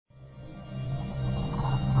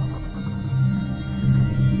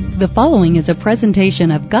The following is a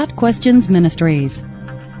presentation of Got Questions Ministries.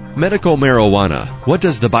 Medical marijuana. What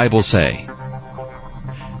does the Bible say?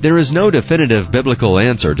 There is no definitive biblical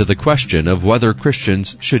answer to the question of whether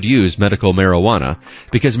Christians should use medical marijuana,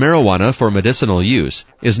 because marijuana for medicinal use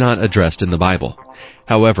is not addressed in the Bible.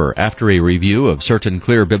 However, after a review of certain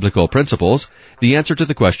clear biblical principles, the answer to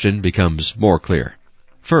the question becomes more clear.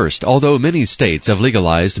 First, although many states have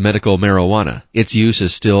legalized medical marijuana, its use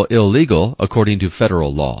is still illegal according to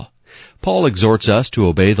federal law. Paul exhorts us to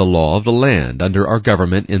obey the law of the land under our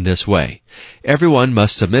government in this way. Everyone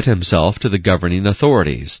must submit himself to the governing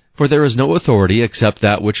authorities, for there is no authority except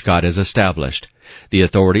that which God has established. The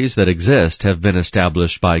authorities that exist have been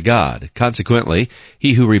established by God. Consequently,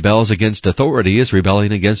 he who rebels against authority is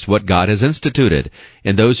rebelling against what God has instituted,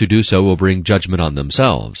 and those who do so will bring judgment on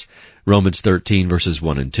themselves. Romans 13 verses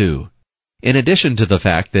 1 and 2. In addition to the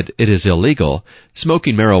fact that it is illegal,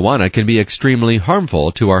 smoking marijuana can be extremely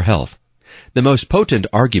harmful to our health. The most potent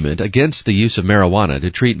argument against the use of marijuana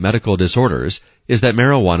to treat medical disorders is that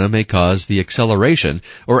marijuana may cause the acceleration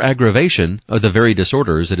or aggravation of the very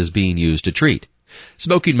disorders it is being used to treat.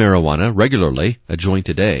 Smoking marijuana regularly, a joint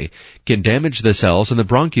a day, can damage the cells in the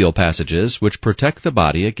bronchial passages which protect the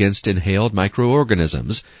body against inhaled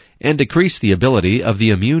microorganisms and decrease the ability of the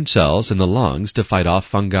immune cells in the lungs to fight off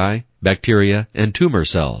fungi, bacteria, and tumor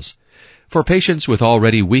cells. For patients with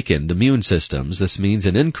already weakened immune systems, this means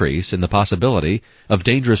an increase in the possibility of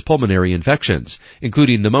dangerous pulmonary infections,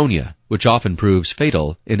 including pneumonia, which often proves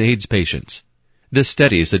fatal in AIDS patients. This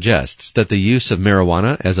study suggests that the use of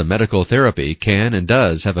marijuana as a medical therapy can and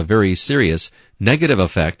does have a very serious negative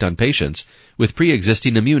effect on patients with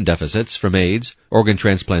pre-existing immune deficits from AIDS, organ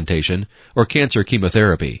transplantation, or cancer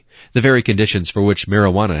chemotherapy, the very conditions for which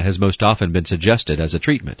marijuana has most often been suggested as a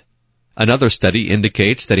treatment. Another study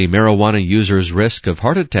indicates that a marijuana user's risk of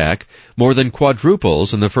heart attack more than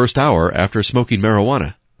quadruples in the first hour after smoking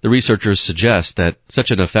marijuana. The researchers suggest that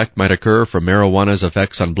such an effect might occur from marijuana's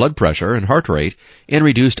effects on blood pressure and heart rate and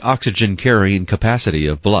reduced oxygen-carrying capacity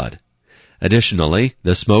of blood. Additionally,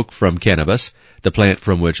 the smoke from cannabis, the plant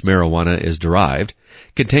from which marijuana is derived,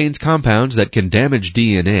 contains compounds that can damage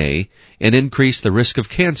DNA and increase the risk of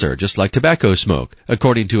cancer, just like tobacco smoke,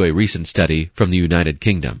 according to a recent study from the United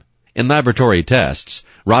Kingdom. In laboratory tests,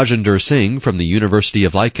 Rajendra Singh from the University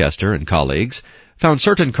of Leicester and colleagues found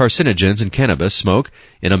certain carcinogens in cannabis smoke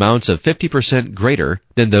in amounts of 50% greater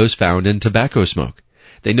than those found in tobacco smoke.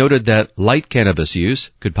 They noted that light cannabis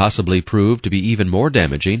use could possibly prove to be even more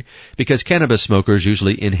damaging because cannabis smokers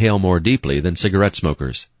usually inhale more deeply than cigarette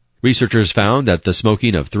smokers. Researchers found that the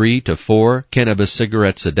smoking of 3 to 4 cannabis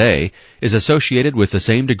cigarettes a day is associated with the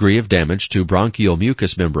same degree of damage to bronchial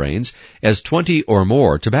mucous membranes as 20 or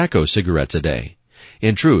more tobacco cigarettes a day.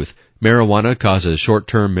 In truth, marijuana causes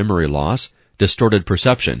short-term memory loss, distorted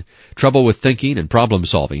perception, trouble with thinking and problem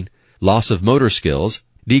solving, loss of motor skills,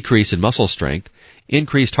 decrease in muscle strength,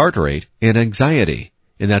 increased heart rate, and anxiety.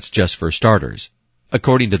 And that's just for starters.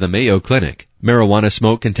 According to the Mayo Clinic, marijuana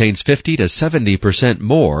smoke contains 50 to 70%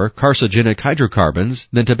 more carcinogenic hydrocarbons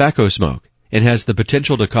than tobacco smoke and has the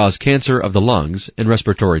potential to cause cancer of the lungs and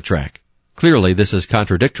respiratory tract. Clearly, this is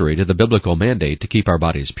contradictory to the biblical mandate to keep our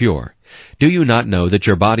bodies pure. Do you not know that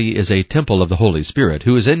your body is a temple of the Holy Spirit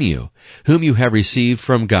who is in you, whom you have received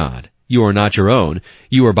from God? You are not your own.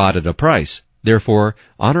 You are bought at a price. Therefore,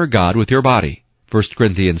 honor God with your body. 1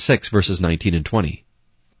 Corinthians 6 verses 19 and 20.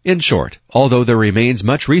 In short, although there remains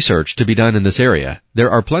much research to be done in this area, there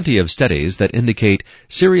are plenty of studies that indicate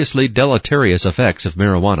seriously deleterious effects of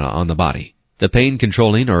marijuana on the body. The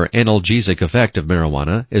pain-controlling or analgesic effect of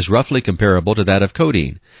marijuana is roughly comparable to that of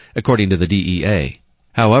codeine, according to the DEA.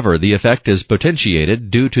 However, the effect is potentiated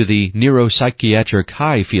due to the neuropsychiatric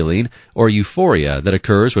high feeling or euphoria that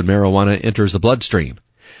occurs when marijuana enters the bloodstream.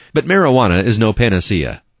 But marijuana is no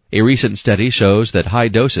panacea. A recent study shows that high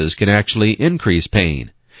doses can actually increase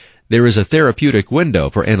pain. There is a therapeutic window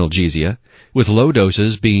for analgesia, with low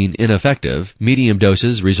doses being ineffective, medium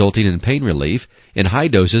doses resulting in pain relief, and high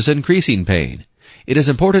doses increasing pain. It is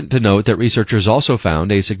important to note that researchers also found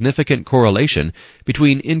a significant correlation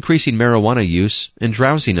between increasing marijuana use and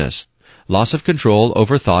drowsiness, loss of control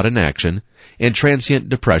over thought and action, and transient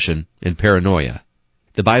depression and paranoia.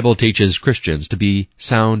 The Bible teaches Christians to be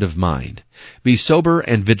sound of mind. Be sober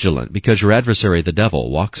and vigilant, because your adversary the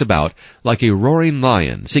devil walks about like a roaring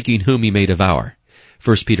lion, seeking whom he may devour.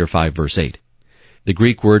 1 Peter 5 verse 8. The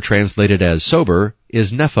Greek word translated as sober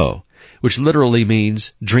is nepho, which literally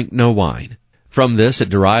means drink no wine. From this it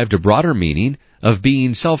derived a broader meaning of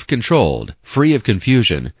being self-controlled, free of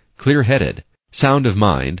confusion, clear-headed, sound of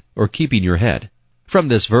mind, or keeping your head. From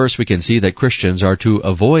this verse we can see that Christians are to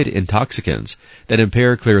avoid intoxicants that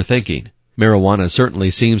impair clear thinking. Marijuana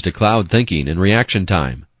certainly seems to cloud thinking and reaction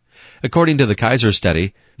time. According to the Kaiser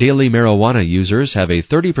study, daily marijuana users have a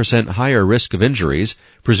 30% higher risk of injuries,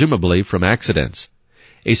 presumably from accidents.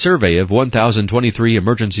 A survey of 1,023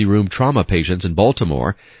 emergency room trauma patients in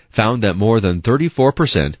Baltimore found that more than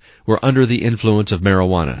 34% were under the influence of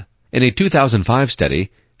marijuana. And a 2005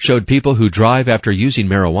 study showed people who drive after using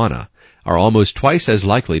marijuana are almost twice as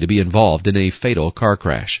likely to be involved in a fatal car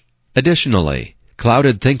crash. Additionally,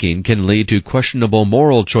 clouded thinking can lead to questionable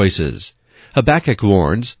moral choices. Habakkuk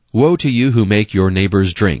warns, "Woe to you who make your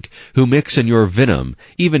neighbors drink, who mix in your venom,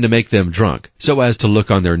 even to make them drunk, so as to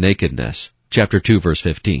look on their nakedness." Chapter 2, verse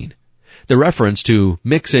 15. The reference to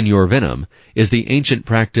mix in your venom is the ancient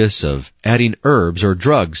practice of adding herbs or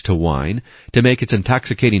drugs to wine to make its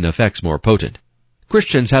intoxicating effects more potent.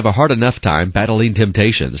 Christians have a hard enough time battling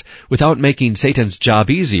temptations without making Satan's job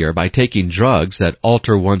easier by taking drugs that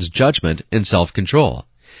alter one's judgment and self-control.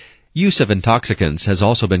 Use of intoxicants has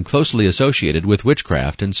also been closely associated with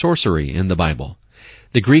witchcraft and sorcery in the Bible.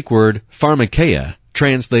 The Greek word pharmakeia,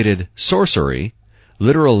 translated sorcery,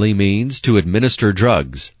 literally means to administer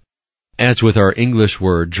drugs. As with our English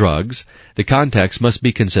word drugs, the context must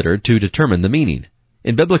be considered to determine the meaning.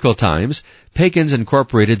 In biblical times, pagans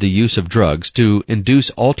incorporated the use of drugs to induce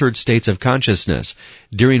altered states of consciousness,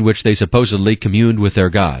 during which they supposedly communed with their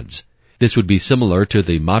gods. This would be similar to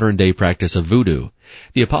the modern-day practice of voodoo.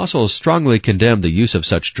 The apostles strongly condemned the use of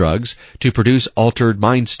such drugs to produce altered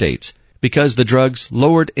mind states, because the drugs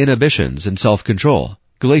lowered inhibitions and self-control.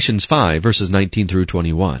 Galatians 5, verses 19 through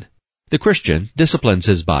 21. The Christian disciplines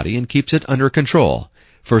his body and keeps it under control.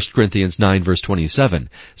 1 Corinthians 9, verse 27,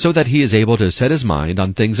 so that he is able to set his mind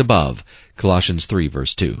on things above. Colossians 3,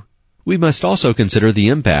 verse 2. We must also consider the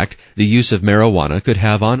impact the use of marijuana could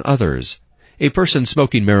have on others. A person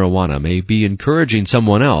smoking marijuana may be encouraging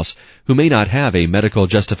someone else who may not have a medical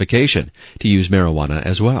justification to use marijuana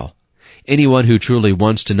as well. Anyone who truly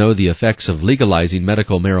wants to know the effects of legalizing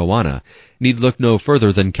medical marijuana need look no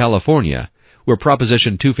further than California, where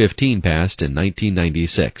Proposition 215 passed in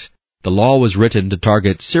 1996. The law was written to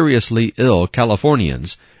target seriously ill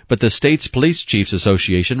Californians, but the state's Police Chiefs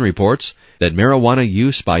Association reports that marijuana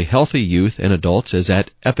use by healthy youth and adults is at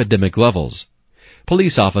epidemic levels.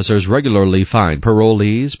 Police officers regularly find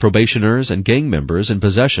parolees, probationers, and gang members in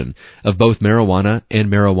possession of both marijuana and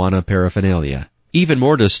marijuana paraphernalia. Even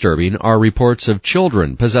more disturbing are reports of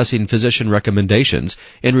children possessing physician recommendations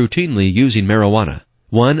and routinely using marijuana.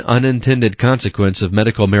 One unintended consequence of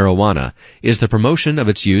medical marijuana is the promotion of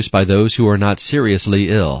its use by those who are not seriously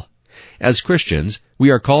ill. As Christians, we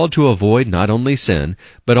are called to avoid not only sin,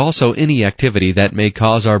 but also any activity that may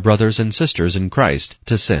cause our brothers and sisters in Christ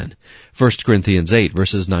to sin. 1 Corinthians 8,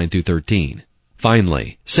 verses 9 through 13.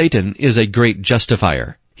 Finally, Satan is a great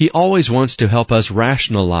justifier. He always wants to help us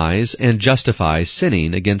rationalize and justify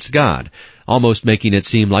sinning against God, almost making it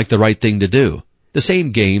seem like the right thing to do. The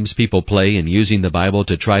same games people play in using the Bible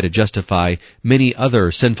to try to justify many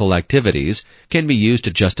other sinful activities can be used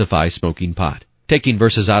to justify smoking pot. Taking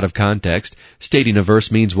verses out of context, stating a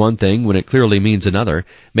verse means one thing when it clearly means another,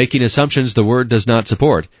 making assumptions the Word does not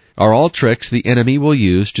support, are all tricks the enemy will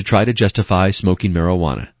use to try to justify smoking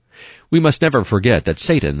marijuana. We must never forget that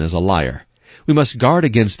Satan is a liar. We must guard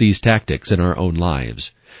against these tactics in our own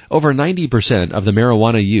lives. Over 90% of the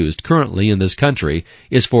marijuana used currently in this country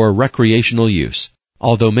is for recreational use.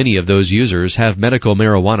 Although many of those users have medical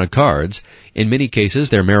marijuana cards, in many cases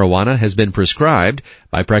their marijuana has been prescribed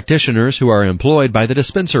by practitioners who are employed by the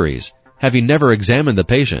dispensaries, having never examined the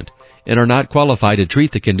patient, and are not qualified to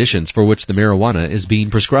treat the conditions for which the marijuana is being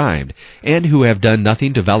prescribed, and who have done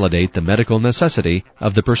nothing to validate the medical necessity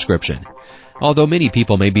of the prescription. Although many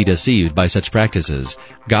people may be deceived by such practices,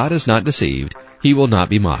 God is not deceived. He will not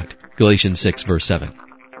be mocked. Galatians 6, verse 7.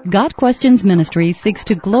 God Questions Ministry seeks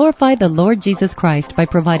to glorify the Lord Jesus Christ by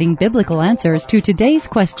providing biblical answers to today's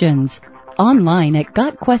questions. Online at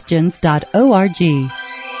GotQuestions.org.